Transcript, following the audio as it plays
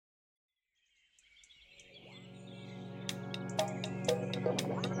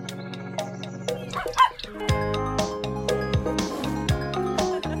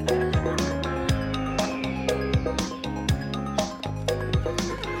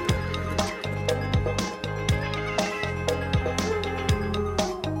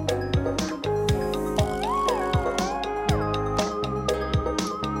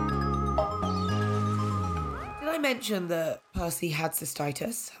mention that Percy had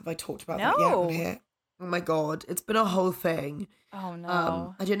cystitis? Have I talked about that No. yet on here? Oh my God, it's been a whole thing. Oh,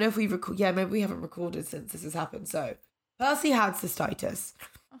 no. I don't know if we've yeah, maybe we haven't recorded since this has happened. So Percy had cystitis,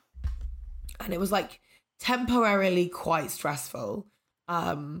 and it was like temporarily quite stressful.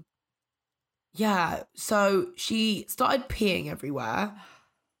 Yeah, so she started peeing everywhere,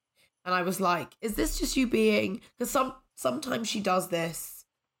 and I was like, "Is this just you being?" Because sometimes she does this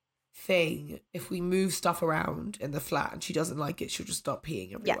thing if we move stuff around in the flat and she doesn't like it, she'll just start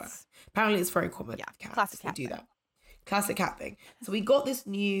peeing everywhere. Yes. Apparently, it's very common. Yeah, with cats. classic They cat do thing. that. Classic cat thing. So we got this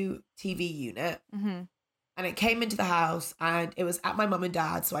new TV unit, Mm-hmm. and it came into the house, and it was at my mum and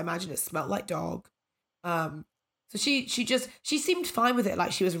dad. So I imagine it smelled like dog. So she seemed fine with it.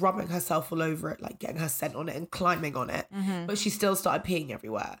 Like she was rubbing herself all over it, like getting her scent on it and climbing on it. Mm-hmm. But she still started peeing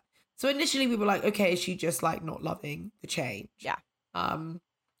everywhere. So initially we were like, okay, is she just like not loving the change? Yeah.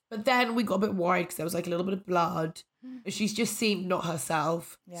 But then we got a bit worried because there was like a little bit of blood. She just seemed not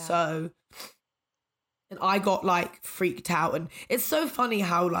herself. Yeah. So, and I got like freaked out. And it's so funny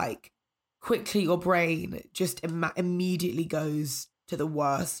how like quickly your brain just immediately goes to the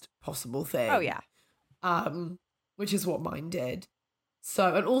worst possible thing. Oh, yeah. Which is what mine did.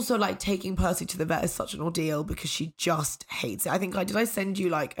 So, and also like taking Percy to the vet is such an ordeal because she just hates it. I think did I send you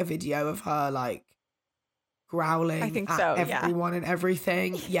like a video of her like growling I think at so, yeah. everyone and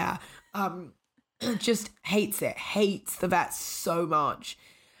everything? Yeah. Just hates it. Hates the vet so much.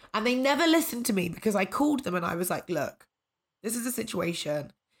 And they never listened to me because I called them and I was like, look, this is a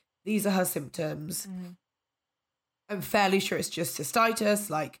situation. These are her symptoms. Mm-hmm. I'm fairly sure it's just cystitis.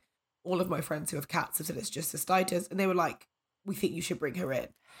 Like all of my friends who have cats have said it's just cystitis. And they were like, we think you should bring her in.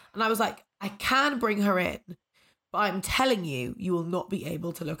 And I was like, I can bring her in, but I'm telling you, you will not be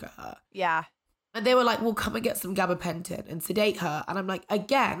able to look at her. Yeah. And they were like, well, come and get some gabapentin and sedate her. And I'm like,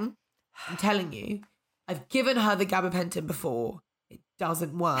 again, I'm telling you, I've given her the gabapentin before. It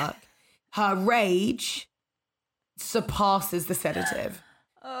doesn't work. Her rage surpasses the sedative.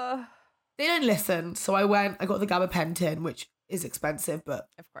 They don't listen. So I got the gabapentin, which is expensive, but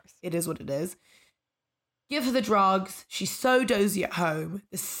Of course. it is what it is. Give her the drugs. She's so dozy at home.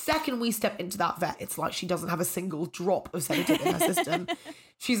 The second we step into that vet, it's like she doesn't have a single drop of sedative in her system.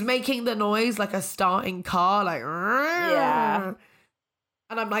 She's making the noise like a starting car, like, Yeah.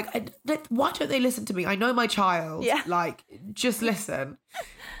 And I'm like, why don't they listen to me? I know my child. Yeah. Like, just listen.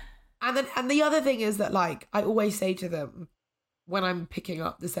 And the other thing is that, like, I always say to them when I'm picking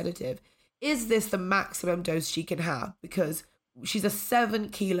up the sedative, is this the maximum dose she can have? Because she's a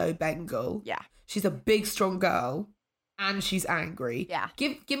 7-kilo Bengal. Yeah. She's a big, strong girl, and she's angry. Yeah.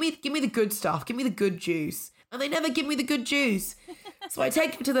 Give me the good stuff. Give me the good juice. And they never give me the good juice. So I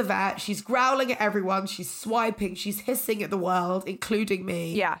take her to the vet. She's growling at everyone. She's swiping. She's hissing at the world, including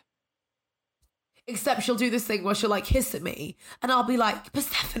me. Yeah. Except she'll do this thing where she'll like hiss at me, and I'll be like,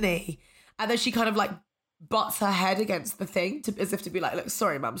 Persephone. And then she kind of like butts her head against the thing as if to be like, look,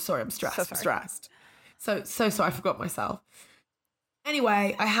 sorry, Mum. Sorry, I'm stressed. So I'm sorry. stressed. So sorry. I forgot myself.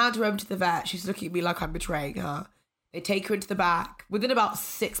 Anyway, I hand her over to the vet. She's looking at me like I'm betraying her. They take her into the back. Within about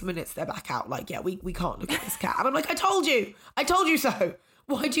 6 minutes, they're back out. Like, yeah, we can't look at this cat. And I'm like, I told you so.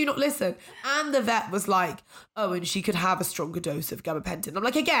 Why do you not listen? And the vet was like, oh, and she could have a stronger dose of gabapentin. I'm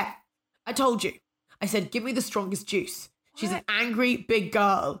like, again, I told you. I said, give me the strongest juice. She's an angry big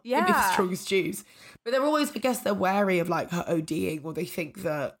girl. Give me the Yeah. strongest juice. But they're always, I guess they're wary of like her ODing, or they think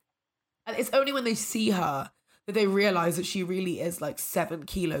that, and it's only when they see her that they realize that she really is like 7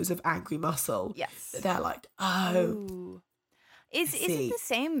 kilos of angry muscle. Yes. That they're like, oh, Ooh. Is see. it the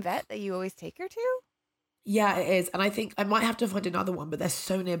same vet that you always take her to? yeah, it is. And I think I might have to find another one, but they're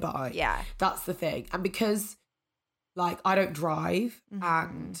so nearby. Yeah. That's the thing. And because like I don't drive, Mhm.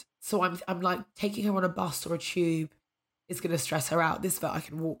 and so I'm like taking her on a bus or a tube is going to stress her out. This vet I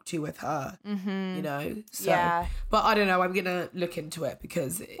can walk to with her, Mm-hmm. you know? So, Yeah. but I don't know. I'm going to look into it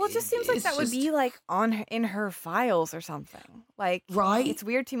because Well, it just seems like it's that would just- be like in her files or something. Like, Right? it's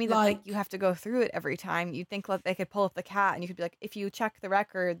weird to me that like you have to go through it every time. You'd think like they could pull up the cat and you could be like, if you check the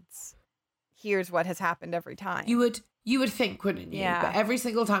records, here's what has happened every time. You would think, wouldn't you? Yeah. But every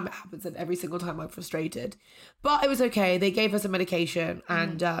single time it happens, and every single time I'm frustrated. But it was okay. They gave her some medication,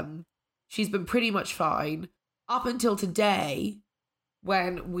 and she's been pretty much fine up until today,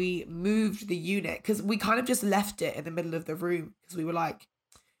 when we moved the unit, because we kind of just left it in the middle of the room because we were like,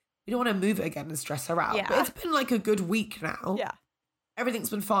 we don't want to move it again and stress her out. Yeah. But it's been like a good week now. Yeah. Everything's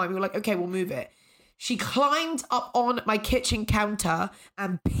been fine. We were like, okay, we'll move it. She climbed up on my kitchen counter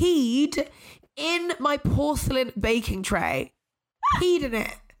and peed in my porcelain baking tray. Peed in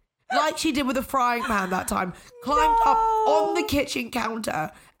it. Like she did with a frying pan that time. Climbed up on the kitchen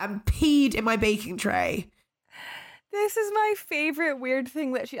counter and peed in my baking tray. This is my favorite weird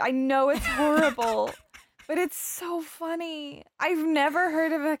thing that I know it's horrible, but it's so funny. I've never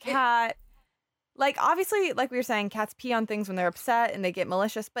heard of a cat. Like, obviously, like we were saying, cats pee on things when they're upset and they get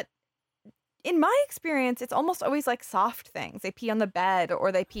malicious, but in my experience, it's almost always like soft things. They pee on the bed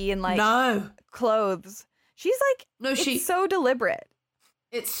or they pee in like clothes. She's like, no, it's so deliberate.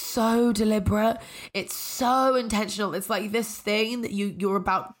 It's so deliberate. It's so intentional. It's like this thing that you're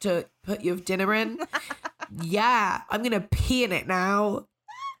about to put your dinner in. Yeah, I'm going to pee in it now.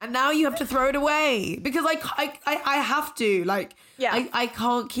 And now you have to throw it away because I have to. Like, I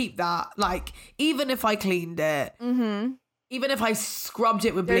can't keep that. Like, even if I cleaned it, even if I scrubbed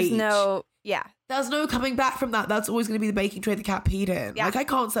it with bleach. There's no coming back from that. That's always going to be the baking tray the cat peed in. Yeah. Like, I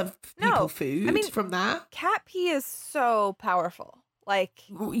can't serve people food from that. Cat pee is so powerful. Like,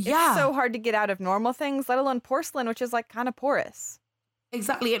 it's so hard to get out of normal things, let alone porcelain, which is like kind of porous.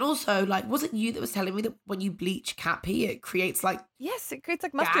 Exactly. And also, like, was it you that was telling me that when you bleach cat pee, it creates like... Yes, it creates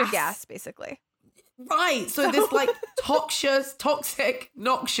like mustard gas basically. Right. So this like toxic,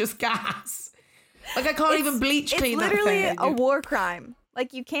 noxious gas. Like, I can't even bleach clean that thing. It's literally a war crime.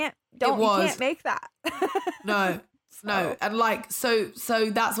 Like, you can't make that. No. And like, so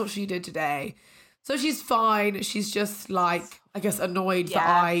that's what she did today. So she's fine. She's just like, I guess, annoyed that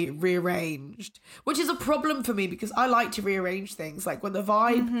I rearranged, which is a problem for me because I like to rearrange things. Like when the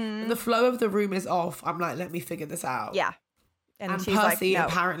vibe and the flow of the room is off, I'm like, let me figure this out. Yeah. And she's Percy like, no.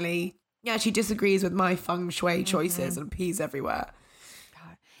 Apparently, she disagrees with my feng shui choices and pees everywhere.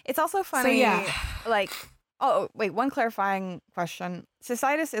 God. It's also funny. So, like, oh, wait, one clarifying question.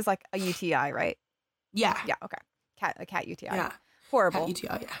 Cystitis is like a UTI, right? Yeah. Yeah, okay. A cat UTI. Yeah. Horrible. Cat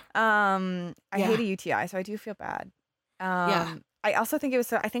UTI, I hate a UTI, so I do feel bad. I also think it was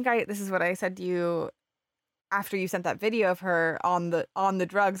this is what I said to you after you sent that video of her on the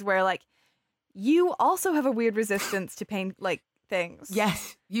drugs, where like you also have a weird resistance to pain like things.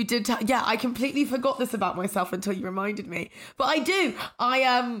 Yes, you did. I completely forgot this about myself until you reminded me. But I do.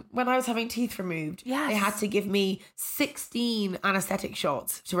 When I was having teeth removed, they had to give me 16 anesthetic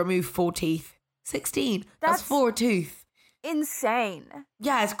shots to remove 4 teeth. 16. That's 4 tooth. Insane.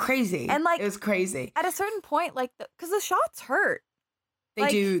 Yeah, it's crazy. And like, it was crazy. At a certain point, like, because the shots hurt. They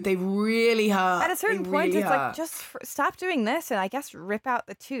do. They really hurt. At a certain point, it's like, just stop doing this and I guess rip out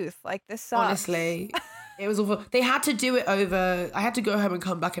the tooth. Like, this sucks. Honestly, it was awful. They had to do it over. I had to go home and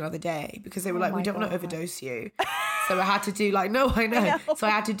come back another day because they were like, we don't want to overdose you. So I had to do like, no, I know. So I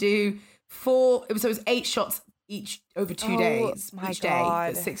had to do 4. It was 8 shots each over 2 days, each day,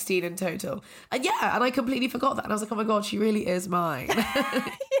 but 16 in total. And and I completely forgot that. And I was like, oh my God, she really is mine.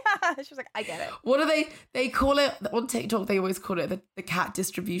 She was like, I get it. What do they call it? On TikTok, they always call it the cat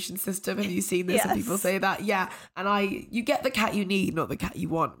distribution system. Have you seen this? And people say that? Yeah. And you get the cat you need, not the cat you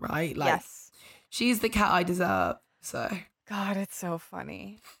want, right? Like, she's the cat I deserve. So. God, it's so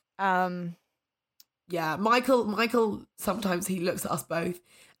funny. Yeah, Michael, sometimes he looks at us both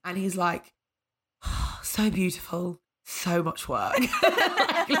and he's like, oh, so beautiful, so much work.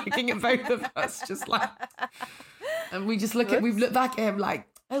 Like, looking at both of us, just like, and we just we've looked back at him like,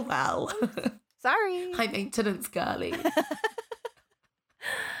 oh well, sorry, high maintenance girly.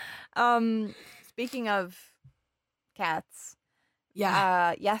 Speaking of cats,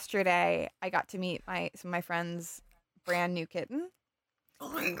 yesterday I got to meet some of my friends' brand new kitten. Oh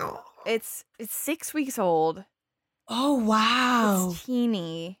my God, it's 6 weeks old. Oh wow, it's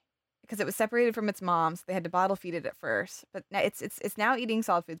teeny. Because it was separated from its mom, so they had to bottle feed it at first. But now it's now eating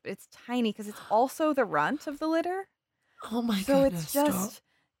solid foods, but it's tiny because it's also the runt of the litter. Oh my so goodness! So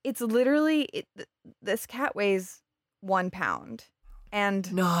it's literally this cat weighs 1 pound, and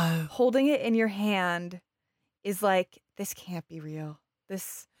holding it in your hand is like, this can't be real.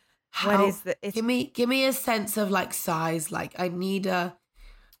 What is the? Give me a sense of like size. Like I need a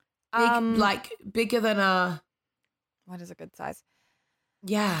big, like bigger than a. What is a good size?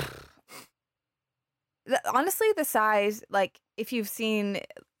 Yeah. Honestly, the size, like if you've seen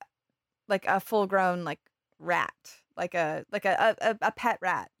like a full grown like rat, like a pet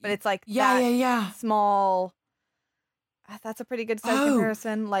rat, but it's like small. That's a pretty good size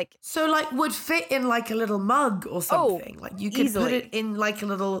comparison. Like, so like would fit in like a little mug or something. Like you could put it in like a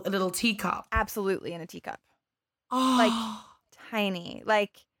little teacup. Absolutely, in a teacup. Oh, like tiny.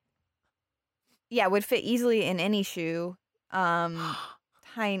 Like, yeah, would fit easily in any shoe.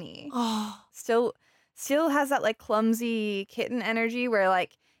 Tiny. Still has that like clumsy kitten energy where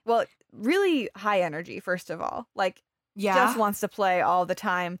like, well, really high energy, first of all. Like, just wants to play all the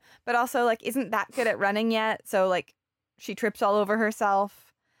time, but also like isn't that good at running yet. So like she trips all over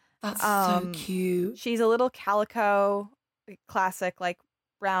herself. That's so cute. She's a little calico, classic like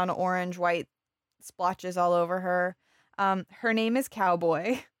brown, orange, white splotches all over her. Her name is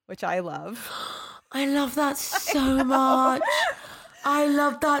Cowboy, which I love. I love that so much. I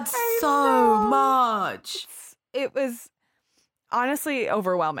love that so much. It was honestly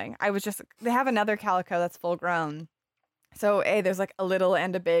overwhelming. They have another calico that's full grown. So there's like a little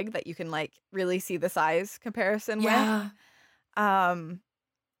and a big that you can like really see the size comparison with.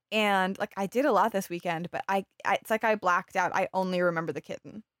 And like I did a lot this weekend, but it's like I blacked out. I only remember the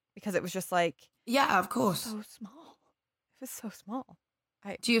kitten because it was just like, yeah, of course, so small. It was so small.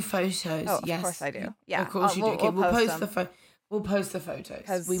 Do you have photos? Oh, yes, of course I do. Yeah, of course you do. Okay, we'll post them. We'll post the photos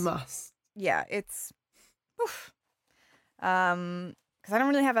because we must. Yeah, it's, oof. Because I don't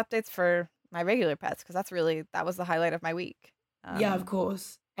really have updates for my regular pets because that was the highlight of my week. Yeah, of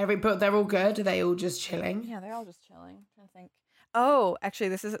course. But they're all good. Are they all just chilling? Yeah, they're all just chilling. I'm trying to think. Oh, actually,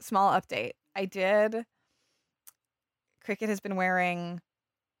 this is a small update. Cricket has been wearing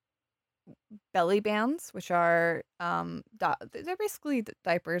belly bands, which are they're basically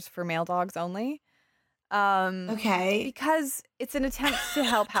diapers for male dogs only. Okay. Because it's an attempt to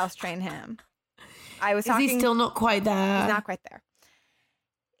help house train him. Is he still not quite there? He's not quite there.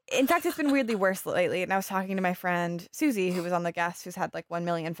 In fact, it's been weirdly worse lately. And I was talking to my friend Susie, who was on the guest, who's had like 1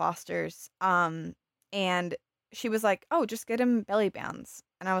 million fosters. And she was like, "Oh, just get him belly bands."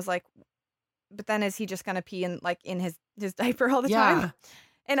 And I was like, "But then is he just gonna pee in his diaper all the time?"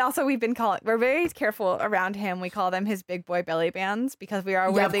 And also, we're very careful around him. We call them his big boy belly bands because we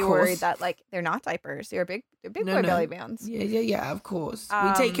are weirdly worried that like they're not diapers. They're big boy belly bands. Yeah, of course.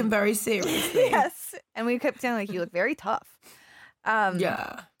 We take him very seriously. Yes. And we kept saying like, "You look very tough."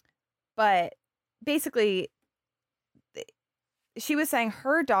 Yeah. But basically, she was saying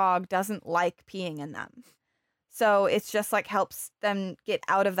her dog doesn't like peeing in them. So it's just like helps them get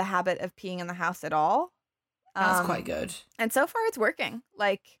out of the habit of peeing in the house at all. That's quite good. And so far it's working.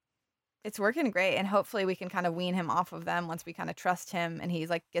 Like it's working great. And hopefully we can kind of wean him off of them once we kind of trust him and he's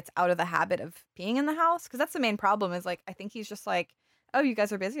like gets out of the habit of peeing in the house. Cause that's the main problem is like, I think he's just like, "Oh, you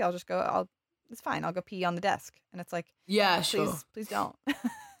guys are busy. It's fine. I'll go pee on the desk." And it's like, yeah, sure. Please don't.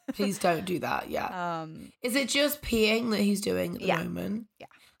 Please don't do that. Yeah. Is it just peeing that he's doing at the moment? Yeah.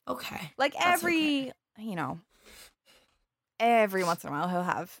 Okay. Like every once in a while he'll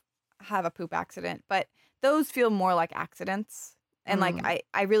have a poop accident, but those feel more like accidents. And like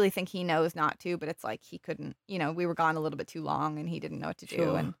I really think he knows not to, but it's like he couldn't, we were gone a little bit too long and he didn't know what to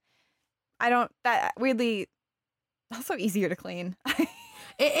do. And that weirdly also easier to clean.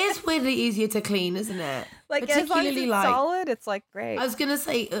 It is weirdly easier to clean, isn't it? Like as long as it's solid, it's like great. I was gonna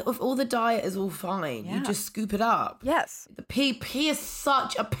say, if all the diet is all fine, you just scoop it up. Yes. The pee is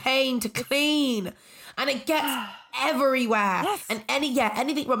such a pain to clean, and it gets everywhere. Yes. And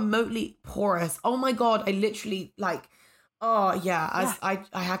anything remotely porous. Oh my god, I literally like. Oh yeah,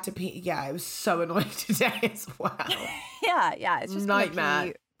 I had to pee. Yeah, it was so annoying today as well. yeah, it's just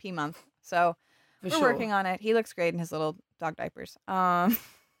nightmare. Pee month. So we're working on it. He looks great in his little dog diapers.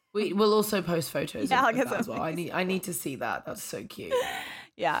 We will also post photos. Yeah, of that as well. I need to see that. That's so cute.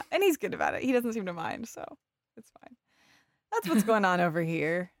 Yeah, and he's good about it. He doesn't seem to mind, so it's fine. That's what's going on over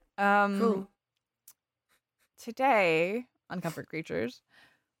here. Cool. Today on Comfort Creatures,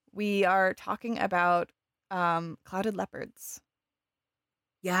 we are talking about clouded leopards.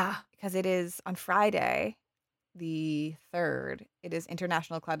 Yeah, because it is on Friday, the 3rd. It is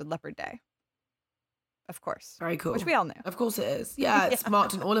International Clouded Leopard Day. Of course. Very cool. Which we all knew. Of course it is. Yeah, it's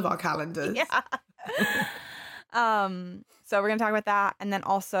marked in all of our calendars. Yeah. So we're going to talk about that. And then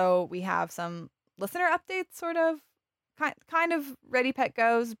also we have some listener updates, sort of. Kind of Ready Pet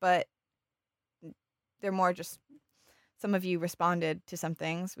Goes, but they're more just some of you responded to some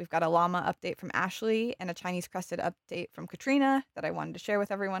things. We've got a llama update from Ashley and a Chinese crested update from Katrina that I wanted to share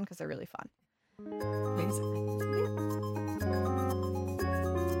with everyone because they're really fun. Amazing.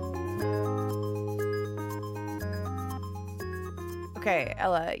 Okay,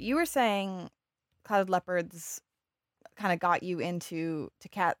 Ella, you were saying clouded leopards kind of got you into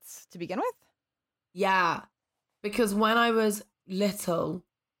cats to begin with? Yeah, because when I was little,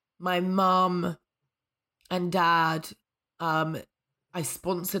 my mum and dad, I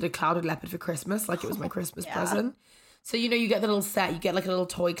sponsored a clouded leopard for Christmas, like it was my Christmas present. So, you get the little set, you get like a little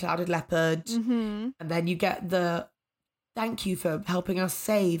toy clouded leopard, and then you get the thank you for helping us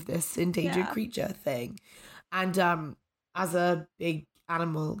save this endangered creature thing. And as a big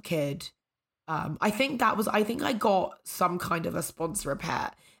animal kid, I think I got some kind of a sponsor a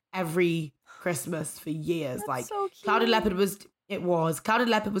pet every Christmas for years. That's like so cute. Clouded leopard was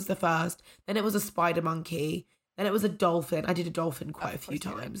the first, then it was a spider monkey, Then it was a dolphin. I did a dolphin quite a Of few course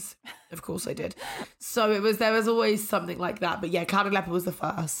you did. times. Of course I did. So there was always something like that. But yeah, clouded leopard was the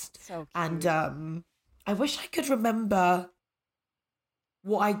first. So cute. And I wish I could remember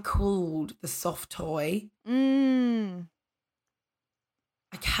what I called the soft toy.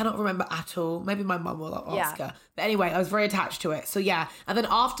 I cannot remember at all. Maybe my mum will ask her. But anyway, I was very attached to it. So yeah. And then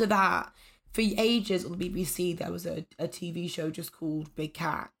after that, for ages on the BBC, there was a TV show just called Big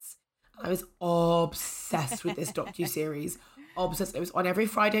Cats. I was obsessed with this docu-series. Obsessed. It was on every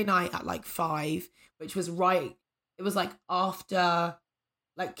Friday night at like 5, which was right. It was like after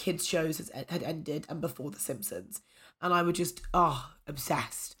like kids shows had ended and before The Simpsons. And I would just,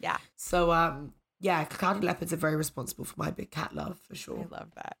 obsessed. Yeah. So, yeah, clouded leopards are very responsible for my big cat love, for sure. I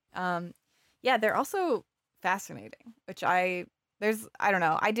love that. Yeah, they're also fascinating, which I don't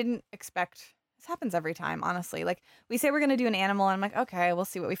know. I didn't expect. This happens every time, honestly. Like, we say we're going to do an animal, and I'm like, okay, we'll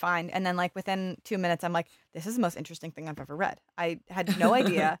see what we find. And then, like, within 2 minutes, I'm like, this is the most interesting thing I've ever read. I had no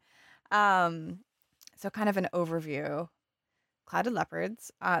idea. So kind of an overview. Clouded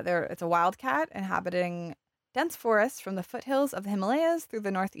leopards. It's a wild cat inhabiting dense forests from the foothills of the Himalayas through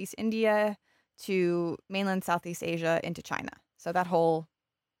the northeast India to mainland Southeast Asia into China. So that whole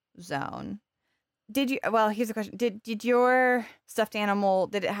zone. Here's a question. Did your stuffed animal,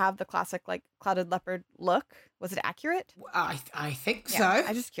 did it have the classic like clouded leopard look? Was it accurate? I think so.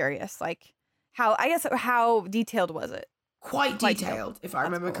 I'm just curious, like how detailed was it? Quite detailed, if I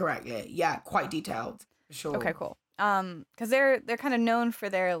remember correctly. Yeah, quite detailed, for sure. Okay, cool. Because they're kind of known for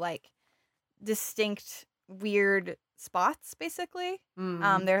their like distinct weird spots, basically.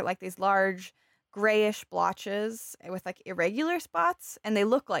 They're like these large grayish blotches with like irregular spots, and they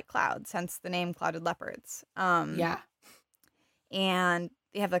look like clouds, hence the name clouded leopards. Yeah. And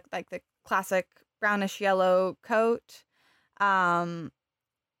they have like the classic brownish yellow coat. There's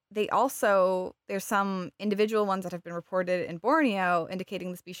some individual ones that have been reported in Borneo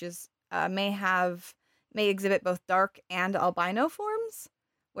indicating the species may exhibit both dark and albino forms,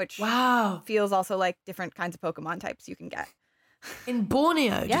 which feels also like different kinds of Pokemon types you can get. In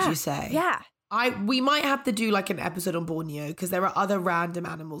Borneo, did you say? Yeah. We might have to do like an episode on Borneo because there are other random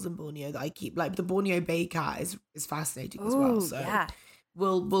animals in Borneo that I keep, like the Borneo bay cat is fascinating as well. So yeah.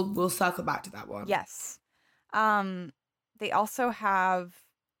 We'll circle back to that one. Yes. They also have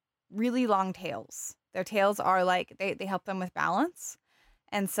really long tails. Their tails are like they help them with balance.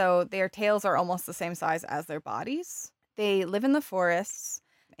 And so their tails are almost the same size as their bodies. They live in the forests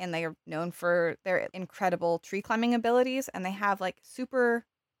and they are known for their incredible tree climbing abilities, and they have like super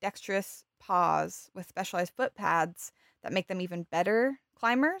dexterous paws with specialized foot pads that make them even better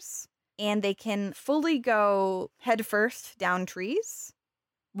climbers. And they can fully go head first down trees.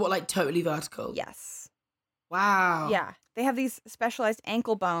 What, like totally vertical? Yes. Wow. Yeah. They have these specialized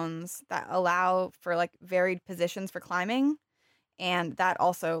ankle bones that allow for like varied positions for climbing. And that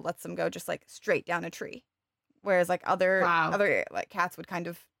also lets them go just like straight down a tree. Whereas like other like cats would kind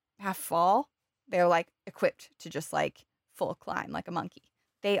of half fall. They're like equipped to just like full climb like a monkey.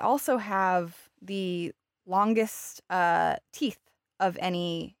 They also have the longest teeth of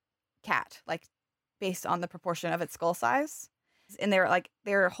any cat, like based on the proportion of its skull size. And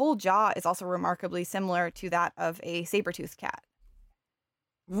their whole jaw is also remarkably similar to that of a saber-toothed cat.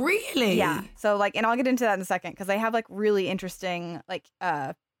 Really? Yeah. So like, and I'll get into that in a second because they have like really interesting like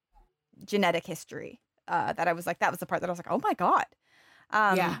genetic history that I was like, that was the part that I was like, oh my God.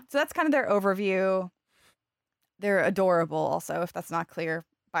 Yeah. So that's kind of their overview. They're adorable also, if that's not clear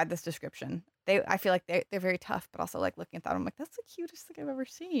by this description. I feel like they're very tough, but also like looking at that, I'm like, that's the cutest thing I've ever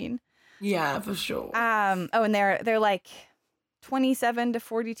seen. Yeah, for sure. And they're like 27 to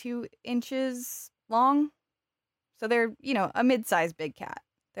 42 inches long. So they're, a mid-sized big cat.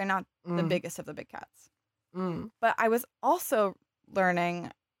 They're not the biggest of the big cats. But I was also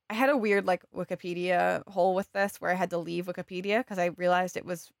learning, I had a weird like Wikipedia hole with this where I had to leave Wikipedia because I realized it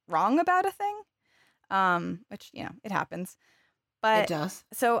was wrong about a thing, which, it happens. But it does.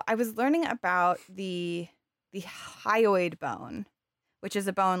 So I was learning about the hyoid bone, which is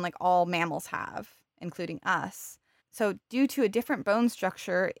a bone like all mammals have, including us. So due to a different bone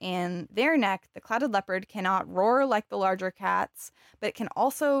structure in their neck, the clouded leopard cannot roar like the larger cats, but it can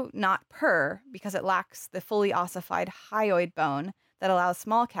also not purr because it lacks the fully ossified hyoid bone that allows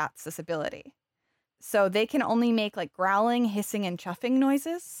small cats this ability. So they can only make like growling, hissing, and chuffing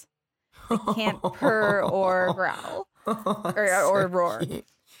noises. They can't purr or growl or roar.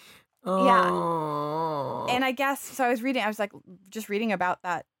 Yeah. And I guess, so I was like just reading about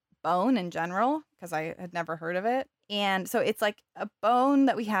that bone in general because I had never heard of it. And so it's like a bone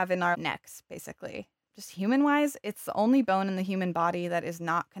that we have in our necks, basically. Just human-wise, it's the only bone in the human body that is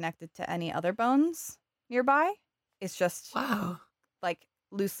not connected to any other bones nearby. It's just Wow. like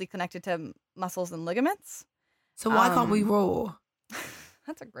loosely connected to muscles and ligaments. So why can't we Um, roar?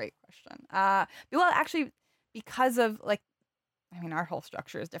 That's a great question. Well, actually, because of like, I mean, our whole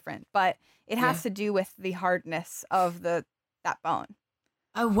structure is different, but it Yeah. has to do with the hardness of that bone.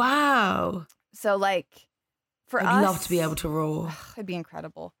 Oh, wow. So like, for I'd us, love to be able to roar. it'd be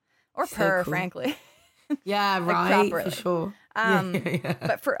incredible, or So purr, cool. frankly. Yeah, Like, right. For properly. sure. Yeah.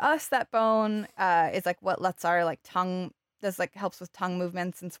 But for us, that bone is like what lets our like tongue does like helps with tongue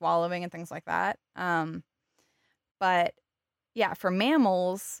movements and swallowing and things like that. But yeah, for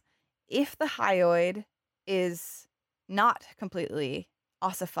mammals, if the hyoid is not completely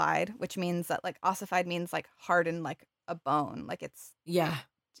ossified, which means that like ossified means like hardened like a bone, like it's Yeah.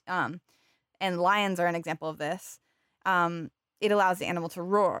 and lions are an example of this. It allows the animal to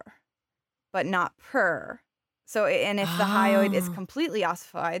roar, but not purr. So, and if the hyoid is Oh. completely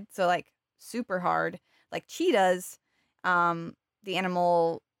ossified, so like super hard, like cheetahs, the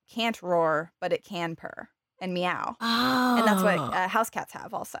animal can't roar, but it can purr and meow. Oh. And that's what house cats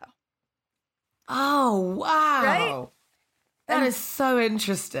have also. Oh, wow. Right? That And- is so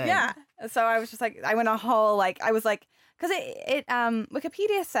interesting. Yeah. So I was just like, I went a whole, like, I was like, because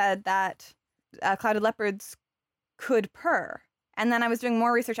Wikipedia said that clouded leopards could purr. And then I was doing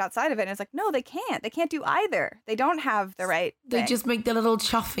more research outside of it, and it's like, no, they can't. They can't do either. They don't have the right They thing. just make the little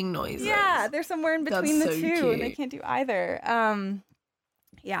chuffing noises. Yeah, they're somewhere in between That's the so two, and they cute. can't do either.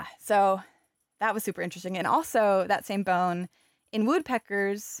 Yeah, so that was super interesting. And also, that same bone in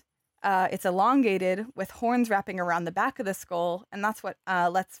woodpeckers, it's elongated with horns wrapping around the back of the skull, and that's what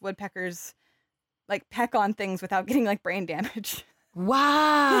lets woodpeckers like peck on things without getting like brain damage.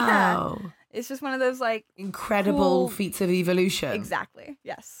 Wow. It's just one of those like Incredible cool- feats of evolution. exactly,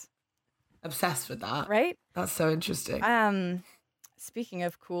 yes, Obsessed with that. right. That's so interesting. Speaking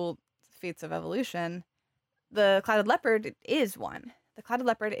of cool feats of evolution, the clouded leopard is one. The clouded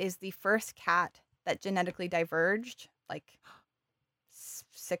leopard is the first cat that genetically diverged like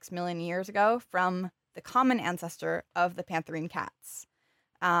 6 million years ago from the common ancestor of the pantherine cats.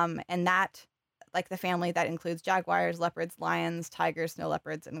 And that, like the family that includes jaguars, leopards, lions, tigers, snow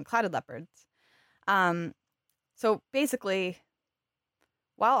leopards, and clouded leopards. So basically,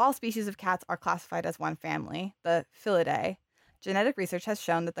 while all species of cats are classified as one family, the Felidae, genetic research has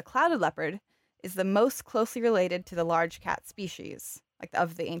shown that the clouded leopard is the most closely related to the large cat species, like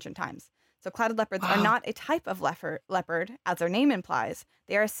of the ancient times. So clouded leopards are Wow. not a type of leopard, as their name implies.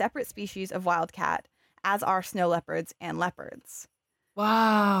 They are a separate species of wild cat, as are snow leopards and leopards.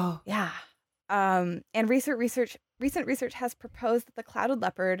 Wow. Yeah. And recent research has proposed that the clouded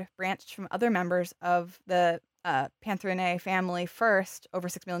leopard branched from other members of the Pantherinae family first over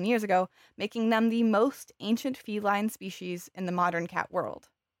 6 million years ago, making them the most ancient feline species in the modern cat world,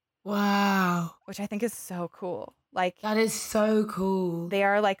 Wow. which I think is so cool. Like, That is so cool. they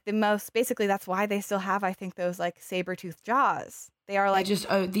are like the most, basically, that's why they still have, I think, those like saber-toothed jaws. They are They're like, just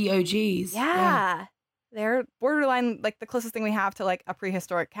the OGs. yeah, they're borderline like the closest thing we have to like a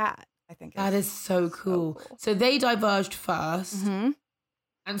prehistoric cat, I think. That is so cool. So they diverged 1st. Mm-hmm.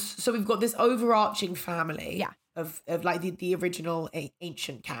 And so we've got this overarching family Yeah. of like the original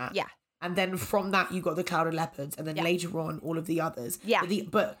ancient cat. Yeah. And then from that you got the clouded leopards, and then Yeah. later on all of the others. Yeah.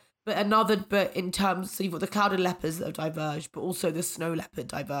 But in terms, so you've got the clouded leopards that have diverged, but also the snow leopard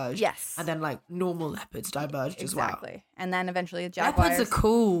diverged. Yes. And then like normal leopards diverged as well. Exactly. And then eventually the jaguars. Leopards are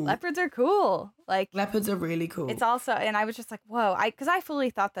cool. Leopards are cool. Like, Leopards are really cool. it's also, and I was just like, whoa, because I fully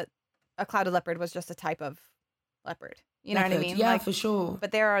thought that a clouded leopard was just a type of leopard. You know what I Leopard. mean? Yeah, Like, for sure.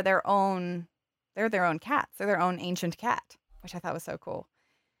 but they're their own cats. They're their own ancient cat, which I thought was so cool.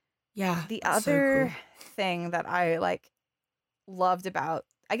 Yeah. The that's so other cool. thing that I like loved about,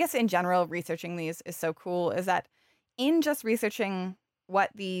 I guess in general, researching these is so cool, is that in just researching what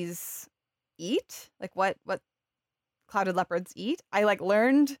these eat, like what clouded leopards eat, I like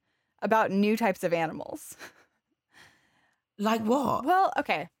learned about new types of animals. Like what? Well,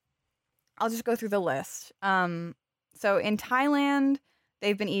 okay. I'll just go through the list. So in Thailand,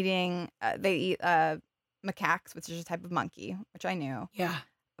 they've been eating, they eat macaques, which is a type of monkey, which I knew. Yeah.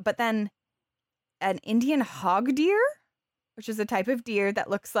 But then an Indian hog deer, which is a type of deer that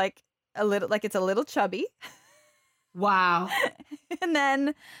looks like it's a little chubby. Wow. And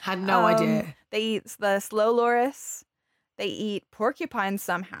then Had no idea. they eat the slow loris. They eat porcupines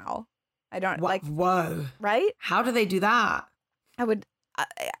somehow. I don't like, Whoa. right? How do they do that? I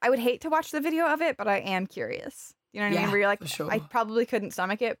would hate to watch the video of it, but I am curious. You know what I mean? Yeah, Where you're like, for sure. I probably couldn't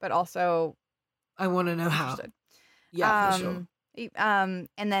stomach it, but also I want to know how. interested. Yeah, for sure. And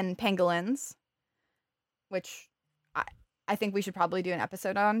then pangolins, which I think we should probably do an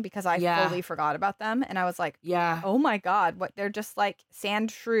episode on because I Yeah. fully forgot about them. And I was like, Yeah. oh my God, what they're just like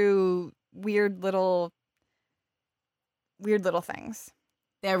sand shrew, weird little things.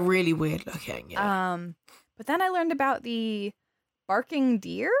 They're really weird looking. Yeah. But then I learned about the barking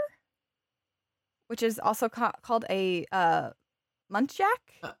deer, which is also called a muntjac.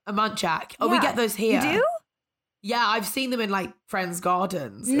 A muntjac. Oh, we Yeah. get those here. You do? Yeah, I've seen them in like friends'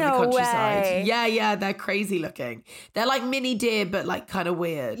 gardens in the No countryside. way. Yeah, they're crazy looking. They're like mini deer, but like kind of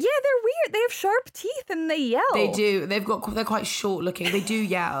weird. Yeah, they're weird. They have sharp teeth and they yell. They do. They're quite short looking. They do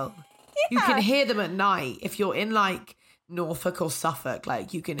yell. You Yeah. can hear them at night if you're in like Norfolk or Suffolk.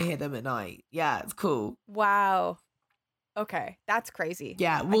 Like you can hear them at night. Yeah, it's cool. Wow. Okay, that's crazy.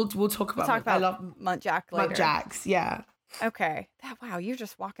 Yeah, we'll talk about. Talk I about love muntjac later. muntjacs. Yeah. Okay. Wow, you're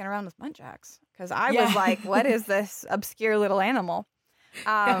just walking around with muntjacs. Because I Yeah. was like, what is this obscure little animal?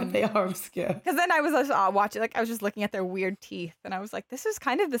 They are obscure. Because then I was watching, like, I was just looking at their weird teeth, and I was like, this is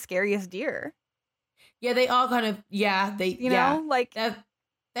kind of the scariest deer. Yeah, they are kind of. Yeah, they. You yeah. know, like,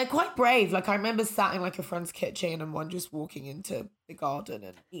 They're quite brave. Like I remember sat in like a friend's kitchen and one just walking into the garden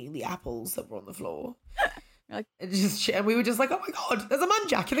and eating the apples that were on the floor. You're like, And we were just like, oh my God, there's a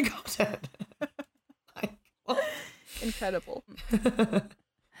muntjac in the garden. Like, what? incredible.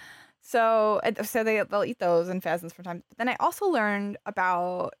 So they'll eat those and pheasants from time. But then I also learned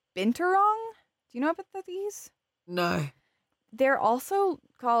about binturong. Do you know about these? No. They're also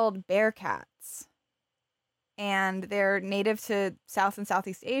called bear cats. And they're native to South and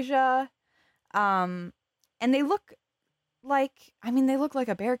Southeast Asia. And they look like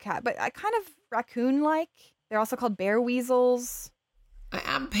a bear cat, but kind of raccoon-like. They're also called bear weasels. I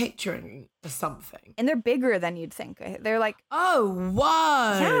am picturing something. And they're bigger than you'd think. They're like, Oh,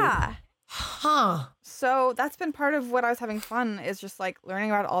 whoa. yeah. Huh. So that's been part of what I was having fun, is just like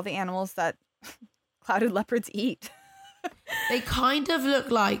learning about all the animals that clouded leopards eat. They kind of look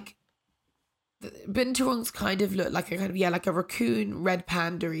like, binturongs kind of look like a kind of, like a raccoon, red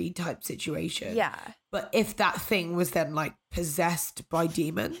panda-y type situation. Yeah. But if that thing was then like possessed by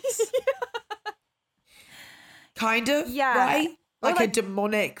demons. Kind of. Yeah. Right? Like a like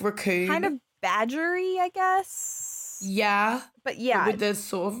demonic raccoon. Kind of badgery, I guess. Yeah. But yeah. With the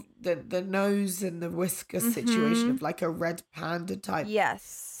sort of the nose and the whisker situation of like a red panda type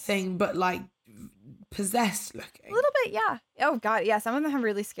Yes. thing, but like possessed looking. A little bit, yeah. Oh god, yeah. Some of them have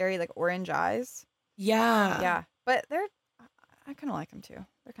really scary, like orange eyes. Yeah. Yeah, but I kind of like them too.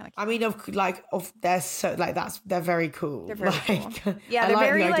 They're kind of. I mean, they're so like they're very cool. They're very cool. Yeah, I they're like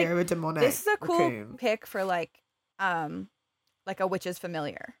very the idea like. of a demonic. This is a cool raccoon. pick for like a witch's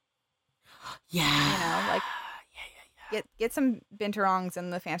familiar. Yeah. You know, like get some binturongs in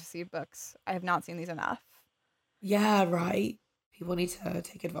the fantasy books. I have not seen these enough. Yeah, right. People need to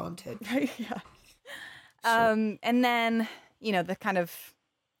take advantage. Yeah. Sure. And then, the kind of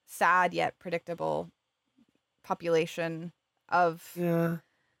sad yet predictable population of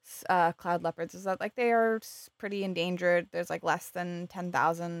cloud leopards is that like they are pretty endangered. There's like less than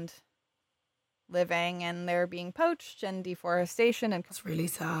 10,000 living, and they're being poached and deforestation, and That's really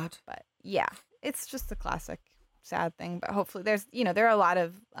sad. but yeah, it's just the classic sad thing. But hopefully there are a lot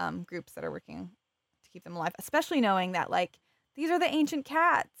of groups that are working to keep them alive, especially knowing that like these are the ancient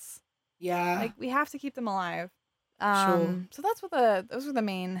cats. Yeah. Like we have to keep them alive. Sure. So those were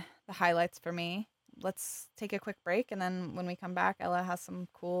the highlights for me. Let's take a quick break, and then when we come back, Ella has some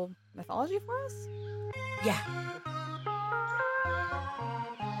cool mythology for us. Yeah.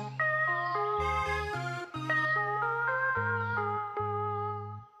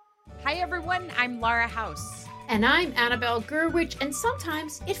 Hi everyone, I'm Laura House. And I'm Annabelle Gurwitch, and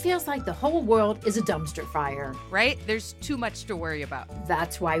sometimes it feels like the whole world is a dumpster fire. Right? There's too much to worry about.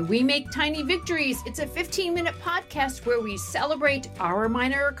 That's why we make Tiny Victories. It's a 15-minute podcast where we celebrate our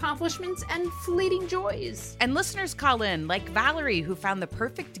minor accomplishments and fleeting joys. And listeners call in, like Valerie, who found the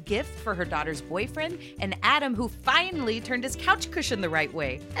perfect gift for her daughter's boyfriend, and Adam, who finally turned his couch cushion the right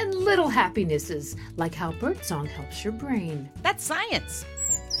way. And little happinesses, like how birdsong helps your brain. That's science.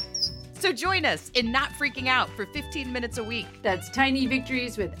 So join us in Not Freaking Out for 15 minutes a week. That's Tiny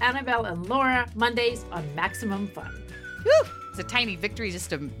Victories with Annabelle and Laura, Mondays on Maximum Fun. Whew! It's a tiny victory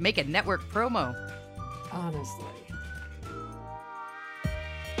just to make a network promo. Honestly.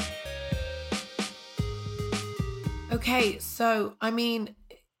 Okay, so I mean,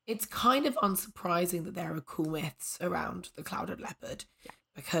 it's kind of unsurprising that there are cool myths around the clouded leopard,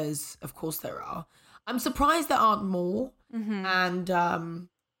 because of course there are. I'm surprised there aren't more. Mm-hmm. And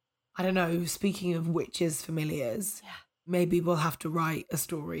I don't know, speaking of witches familiars, maybe we'll have to write a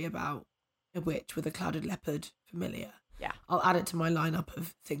story about a witch with a clouded leopard familiar. Yeah. I'll add it to my lineup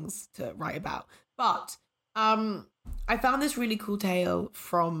of things to write about. But I found this really cool tale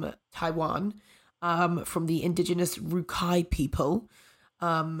from Taiwan, from the indigenous Rukai people,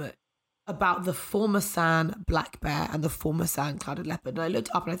 about the Formosan black bear and the Formosan clouded leopard. And I looked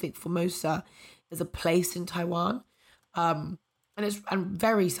up, and I think Formosa is a place in Taiwan. And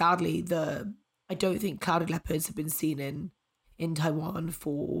very sadly, I don't think clouded leopards have been seen in Taiwan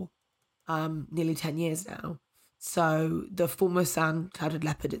for nearly 10 years now. So the Formosan clouded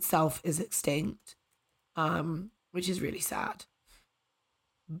leopard itself is extinct, which is really sad.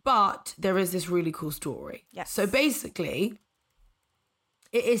 But there is this really cool story. Yes. So basically,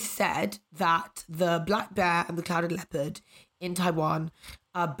 it is said that the black bear and the clouded leopard in Taiwan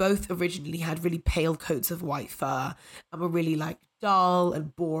both originally had really pale coats of white fur and were really like dull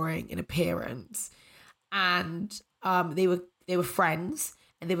and boring in appearance. And they were friends,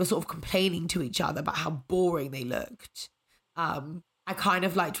 and they were sort of complaining to each other about how boring they looked. I kind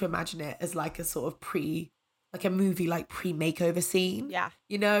of like to imagine it as like a sort of like a movie, like pre-makeover scene. Yeah.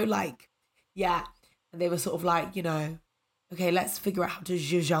 You know, like, yeah. And they were sort of like, you know, okay, let's figure out how to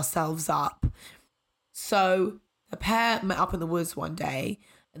zhuzh ourselves up. So the pair met up in the woods one day,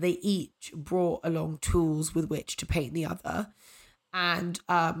 and they each brought along tools with which to paint the other. And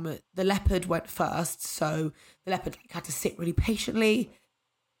the leopard went first, so the leopard had to sit really patiently,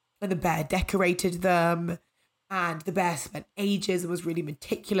 and the bear decorated them. And the bear spent ages and was really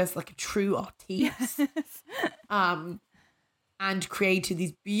meticulous, like a true artiste. Yes. And created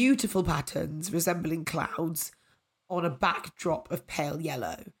these beautiful patterns resembling clouds on a backdrop of pale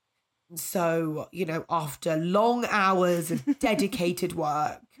yellow. And so, you know, after long hours of dedicated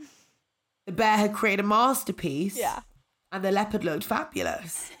work, the bear had created a masterpiece. Yeah. And the leopard looked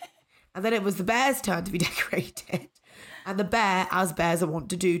fabulous. And then it was the bear's turn to be decorated. And the bear, as bears are wont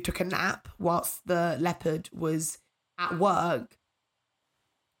to do, took a nap whilst the leopard was at work.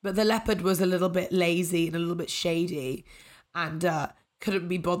 But the leopard was a little bit lazy and a little bit shady, and couldn't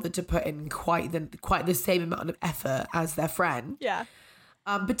be bothered to put in quite the same amount of effort as their friend. Yeah.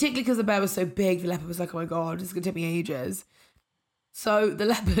 Particularly because the bear was so big, the leopard was like, oh my God, this is going to take me ages. So the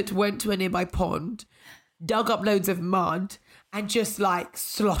leopard went to a nearby pond, dug up loads of mud, and just like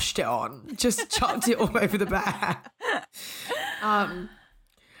sloshed it on, just chucked it all over the bear.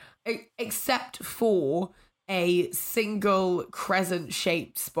 Except for a single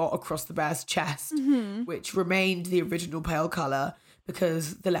crescent-shaped spot across the bear's chest, which remained the original pale colour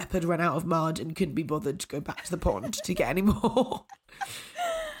because the leopard ran out of mud and couldn't be bothered to go back to the pond to get any more.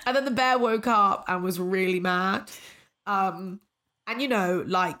 And then the bear woke up and was really mad. And, you know,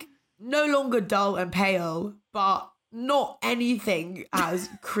 like, no longer dull and pale, but not anything as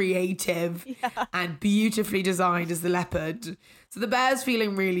creative and beautifully designed as the leopard. So the bear's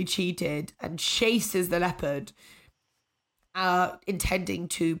feeling really cheated and chases the leopard, intending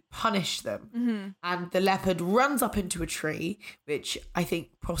to punish them. And the leopard runs up into a tree, which I think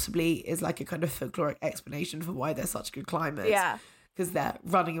possibly is like a kind of folkloric explanation for why they're such good climbers. Yeah. Because they're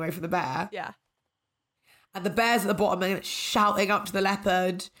running away from the bear. Yeah. And the bear's at the bottom and it's shouting up to the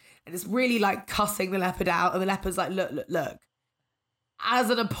leopard. And it's really like cussing the leopard out. And the leopard's like, look. As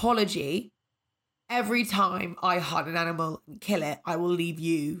an apology, every time I hunt an animal and kill it, I will leave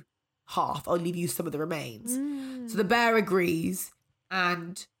you half. I'll leave you some of the remains. So the bear agrees.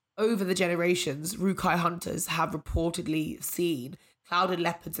 And over the generations, Rukai hunters have reportedly seen clouded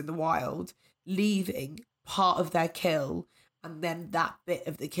leopards in the wild, leaving part of their kill and then that bit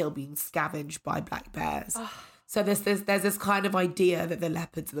of the kill being scavenged by black bears. So there's this kind of idea that the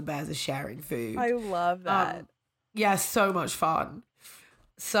leopards and the bears are sharing food. I love that. Yeah, so much fun.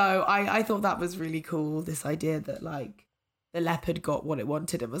 So I thought that was really cool, this idea that like the leopard got what it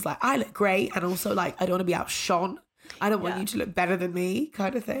wanted and was like, I look great, and also like I don't want to be outshone. I don't want you to look better than me,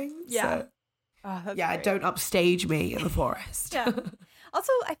 kind of thing. Yeah. So, great. Don't upstage me in the forest. Yeah.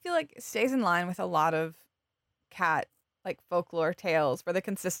 Also, I feel like it stays in line with a lot of cat like folklore tales where they're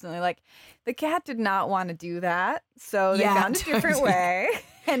consistently like, the cat did not want to do that, so they found a different way,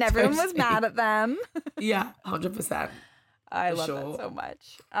 and everyone was mad at them. Yeah, 100%. I love that so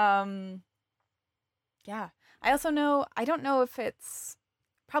much. Yeah. I also know, I don't know if it's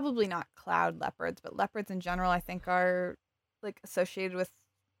probably not cloud leopards, but leopards in general, I think are like associated with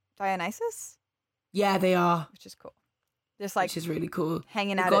Dionysus. Yeah, they are. Which is cool. Just like, which is really cool.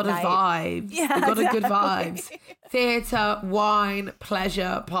 Hanging the out god at of night. vibes. Yeah, the god of good exactly. vibes. Theatre, wine,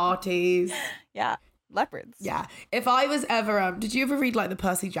 pleasure, parties. Yeah. Leopards. Yeah. If I was ever, did you ever read like the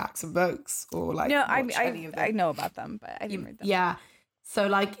Percy Jackson books or like no, watch any of them? I know about them, but I didn't read them. Yeah. So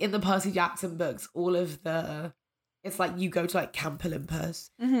like in the Percy Jackson books, all of it's like you go to like Camp Olympus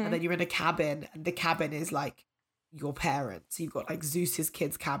and then you're in a cabin, and the cabin is like your parents. You've got like Zeus's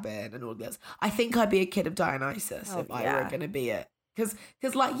kids' cabin and all this. I think I'd be a kid of Dionysus if I were going to be it. Because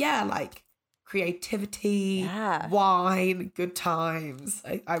like, yeah, like creativity, wine, good times.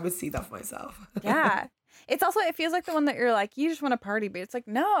 I would see that for myself. Yeah. It's also, it feels like the one that you're like, you just want to party, but it's like,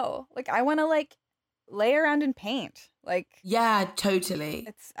 no, like I want to like lay around and paint. Like, yeah, totally.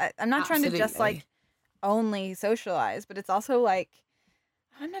 I'm not trying to just like only socialize, but it's also like,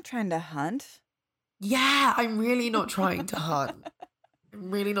 I'm not trying to hunt. Yeah, I'm really not trying to hunt.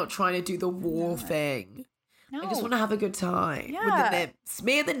 I'm really not trying to do the war thing. No. I just want to have a good time with the nymphs.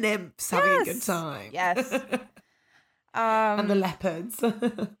 Me and the nymphs having a good time. Yes. And the leopards.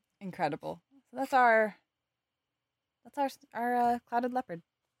 Incredible. So that's our clouded leopard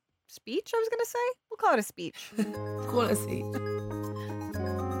speech. I was gonna say we'll call it a speech. Call it a speech.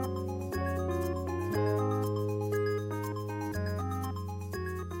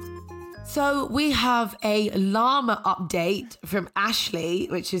 So we have a llama update from Ashley,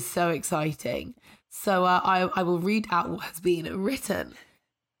 which is so exciting. So I will read out what has been written.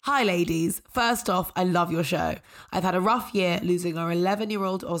 Hi, ladies. First off, I love your show. I've had a rough year losing our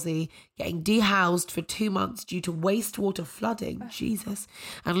 11-year-old Aussie, getting dehoused for 2 months due to wastewater flooding, Jesus,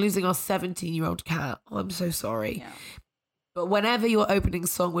 and losing our 17-year-old cat. Oh, I'm so sorry. Yeah. But whenever your opening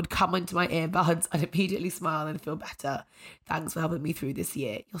song would come into my earbuds, I'd immediately smile and feel better. Thanks for helping me through this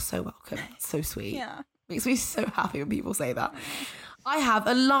year. You're so welcome. That's so sweet. Yeah. Makes me so happy when people say that. I have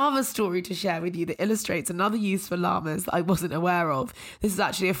a llama story to share with you that illustrates another use for llamas that I wasn't aware of. This is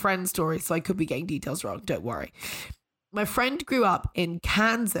actually a friend's story, so I could be getting details wrong. Don't worry. My friend grew up in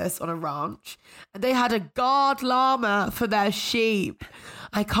Kansas on a ranch, and they had a guard llama for their sheep.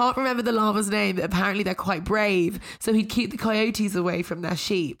 I can't remember the llama's name, but apparently they're quite brave, so he'd keep the coyotes away from their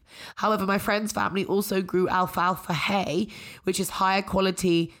sheep. However, my friend's family also grew alfalfa hay, which is higher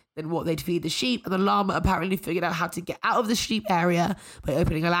quality than what they'd feed the sheep, and the llama apparently figured out how to get out of the sheep area by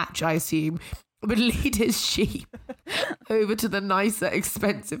opening a latch, I assume, would lead his sheep over to the nicer,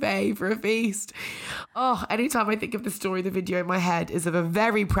 expensive hay for a feast. Oh, anytime I think of the story, the video in my head is of a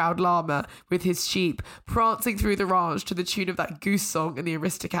very proud llama with his sheep prancing through the ranch to the tune of that goose song in the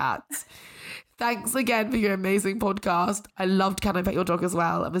Aristocats. Thanks again for your amazing podcast. I loved Can I Pet Your Dog as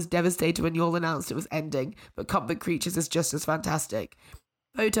well and was devastated when you all announced it was ending, but Comfort Creatures is just as fantastic.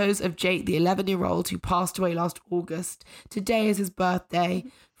 Photos of Jake, the 11-year-old who passed away last August. Today is his birthday.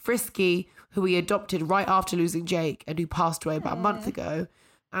 Frisky, who we adopted right after losing Jake and who passed away about a month ago.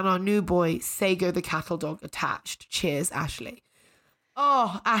 And our new boy, Sago the cattle dog, attached. Cheers, Ashley.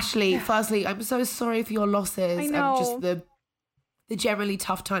 Oh, Ashley, firstly, I'm so sorry for your losses and just the generally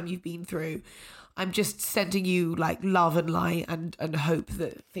tough time you've been through. I'm just sending you like love and light and hope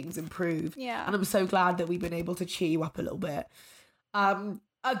that things improve. Yeah. And I'm so glad that we've been able to cheer you up a little bit.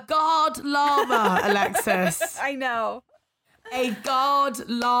 A guard llama, Alexis. I know. A guard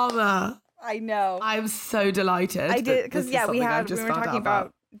llama. I know. I'm so delighted. I did because we were talking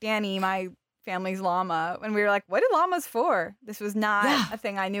about Danny, my family's llama, and we were like, "What are llamas for?" This was not a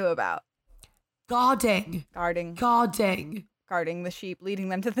thing I knew about. Guarding the sheep, leading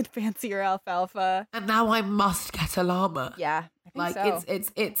them to the fancier alfalfa. And now I must get a llama. Yeah, I think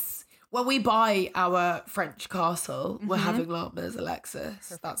so. It's when we buy our French castle, we're having llamas, Alexis.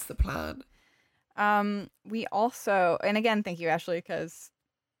 Perfect. That's the plan. We also, and again, thank you, Ashley, because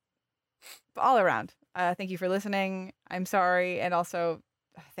all around, thank you for listening. I'm sorry, and also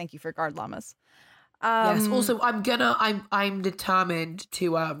thank you for guard llamas. Yes. Also, I'm determined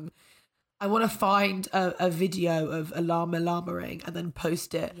to I want to find a video of a llama llamaing and then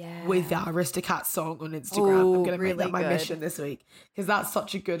post it with that Aristocats song on Instagram. I'm going to make that my mission this week because that's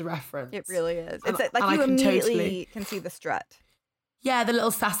such a good reference. It really is. It's like you immediately can see the strut. Yeah, the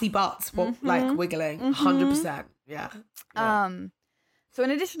little sassy butts, like wiggling, 100%. Yeah. So in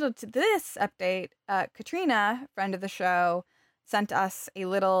addition to this update, Katrina, friend of the show, sent us a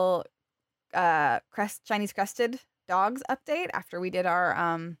little Chinese crested dogs update after we did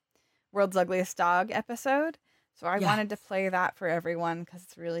our World's Ugliest Dog episode. So I wanted to play that for everyone because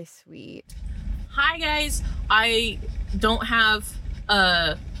it's really sweet. Hi guys, I don't have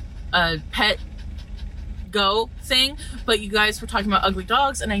a pet go thing, but you guys were talking about ugly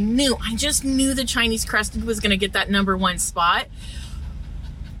dogs, and I just knew the Chinese crested was gonna get that #1 spot.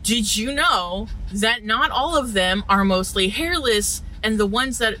 Did you know that not all of them are mostly hairless, and the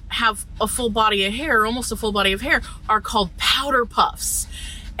ones that have a full body of hair, almost a full body of hair, are called powder puffs,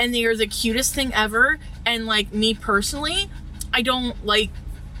 and they are the cutest thing ever. And like me personally,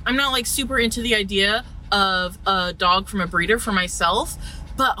 I'm not like super into the idea of a dog from a breeder for myself,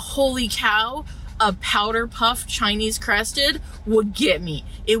 but holy cow, a powder puff Chinese crested would get me.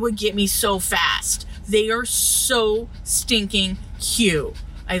 It would get me so fast. They are so stinking cute.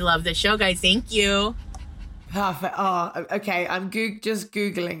 I love the show, guys. Thank you. Perfect. Oh, okay. I'm just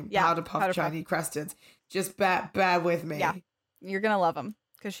Googling powder puff Chinese crescents. Just bear with me. Yeah. You're going to love them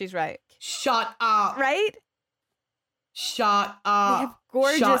because she's right. Shut up. Right? Shut up. They have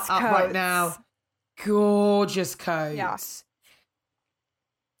gorgeous Shut up coats. right now. Gorgeous coats. Yeah.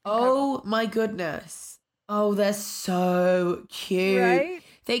 Oh my goodness. Oh, they're so cute. Right?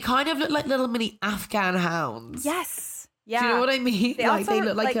 They kind of look like little mini Afghan hounds. Yes. Yeah. Do you know what I mean? They also, they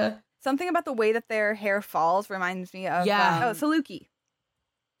look like a... Something about the way that their hair falls reminds me of Saluki.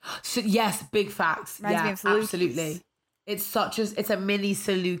 So, yes, big facts. Reminds me of Salukis. Absolutely. It's a mini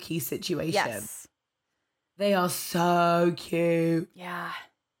Saluki situation. Yes. They are so cute. Yeah.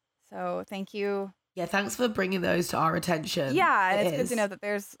 So thank you. Yeah, thanks for bringing those to our attention. Yeah, and it's good to know that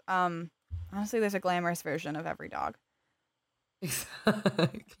there's honestly there's a glamorous version of every dog.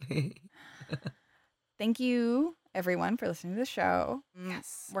 Exactly. Thank you everyone for listening to the show.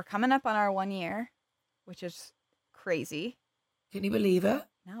 Yes. We're coming up on our 1 year, which is crazy. Can you believe it?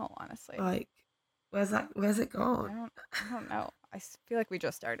 No, honestly. Like, where's it gone? I don't know. I feel like we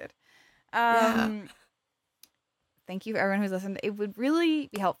just started. Yeah. Thank you for everyone who's listened. It would really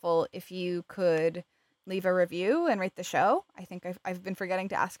be helpful if you could leave a review and rate the show. I think I've been forgetting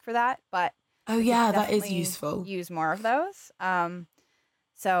to ask for that, but oh yeah, that is useful. Use more of those.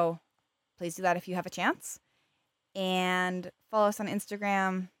 So please do that if you have a chance. And follow us on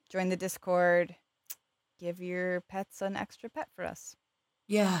Instagram, join the Discord, give your pets an extra pet for us.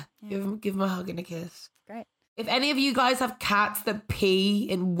 Yeah. Give them a hug and a kiss. Great. If any of you guys have cats that pee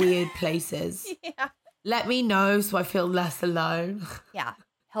in weird places, Yeah. let me know so I feel less alone. Yeah.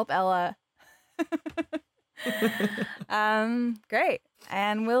 Help Ella. Great.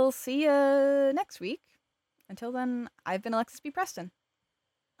 And we'll see you next week. Until then, I've been Alexis B. Preston.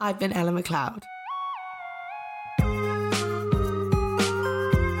 I've been Ella McLeod.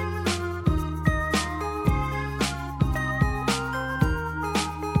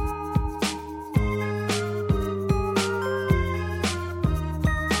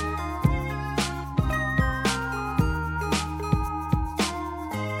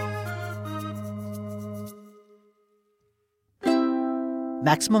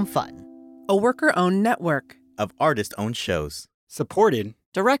 Maximum Fun, a worker-owned network of artist-owned shows. supported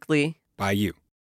directly by you.